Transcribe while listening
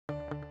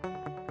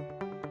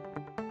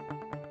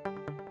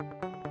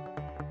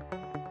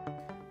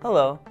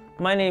Hello,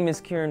 my name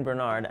is Kieran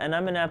Bernard and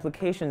I'm an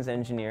applications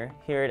engineer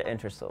here at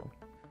Intersil.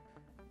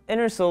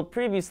 Intersil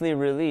previously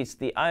released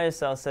the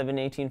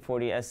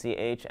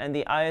ISL71830SEH and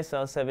the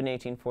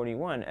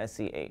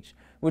ISL71831SEH,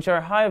 which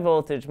are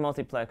high-voltage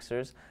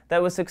multiplexers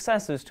that were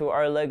successors to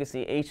our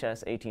legacy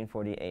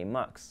HS1840A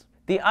MUX.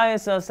 The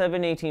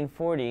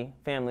ISL71840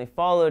 family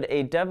followed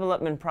a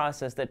development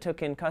process that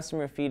took in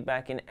customer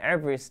feedback in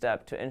every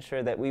step to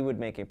ensure that we would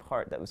make a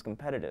part that was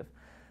competitive.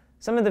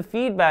 Some of the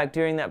feedback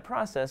during that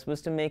process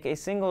was to make a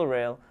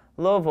single-rail,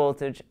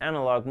 low-voltage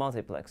analog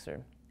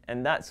multiplexer,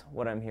 and that's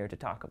what I'm here to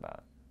talk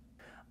about.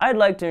 I'd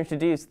like to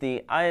introduce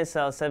the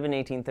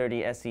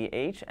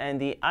ISL71830SEH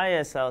and the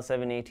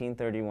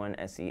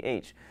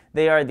ISL71831SEH.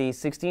 They are the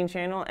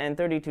 16-channel and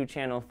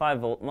 32-channel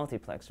 5-volt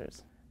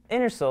multiplexers.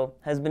 Intersil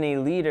has been a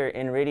leader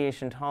in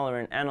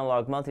radiation-tolerant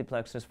analog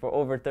multiplexers for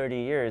over 30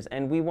 years,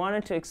 and we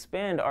wanted to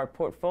expand our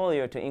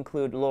portfolio to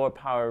include lower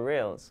power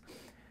rails.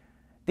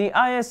 The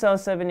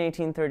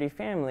ISL71830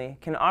 family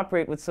can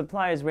operate with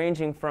supplies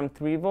ranging from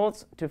 3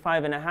 volts to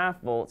 5.5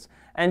 volts,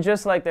 and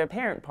just like their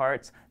parent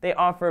parts, they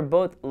offer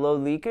both low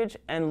leakage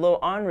and low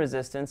on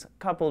resistance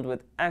coupled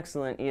with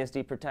excellent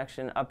ESD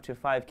protection up to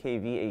 5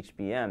 kV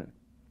HBM.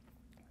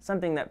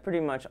 Something that pretty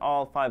much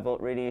all 5-volt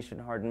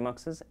radiation-hardened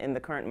MUXes in the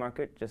current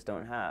market just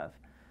don't have.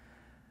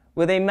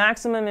 With a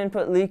maximum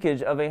input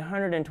leakage of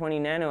 120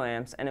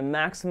 nanoamps and a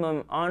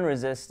maximum on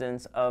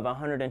resistance of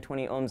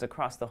 120 ohms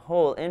across the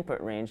whole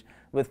input range,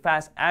 with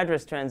fast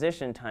address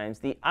transition times,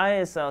 the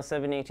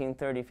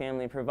ISL71830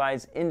 family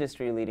provides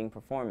industry-leading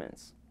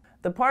performance.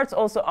 The parts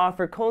also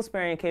offer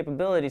cold-sparing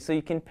capability, so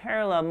you can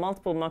parallel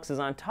multiple MUXes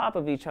on top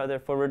of each other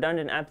for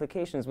redundant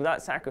applications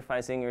without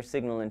sacrificing your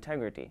signal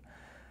integrity.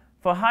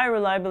 For high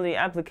reliability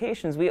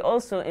applications, we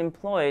also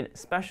employed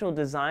special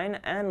design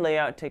and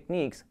layout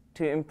techniques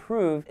to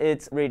improve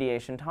its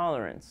radiation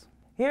tolerance.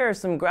 Here are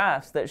some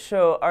graphs that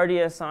show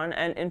RDS-on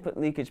and input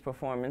leakage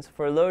performance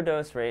for low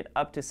dose rate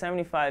up to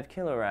 75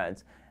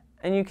 kilораds,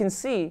 and you can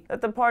see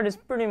that the part is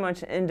pretty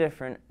much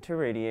indifferent to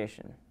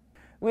radiation.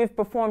 We've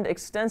performed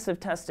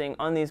extensive testing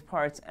on these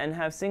parts and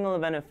have single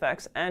event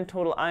effects and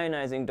total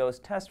ionizing dose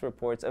test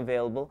reports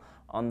available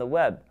on the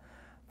web.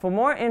 For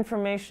more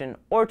information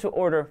or to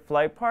order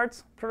flight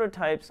parts,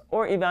 prototypes,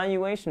 or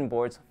evaluation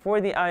boards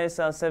for the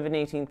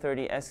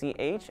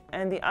ISL71830SEH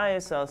and the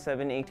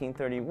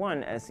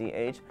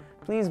ISL71831SEH,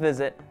 please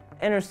visit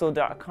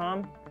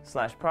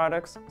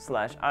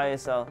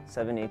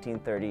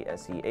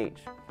intersil.com/products/ISL71830SEH.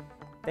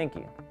 Thank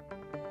you.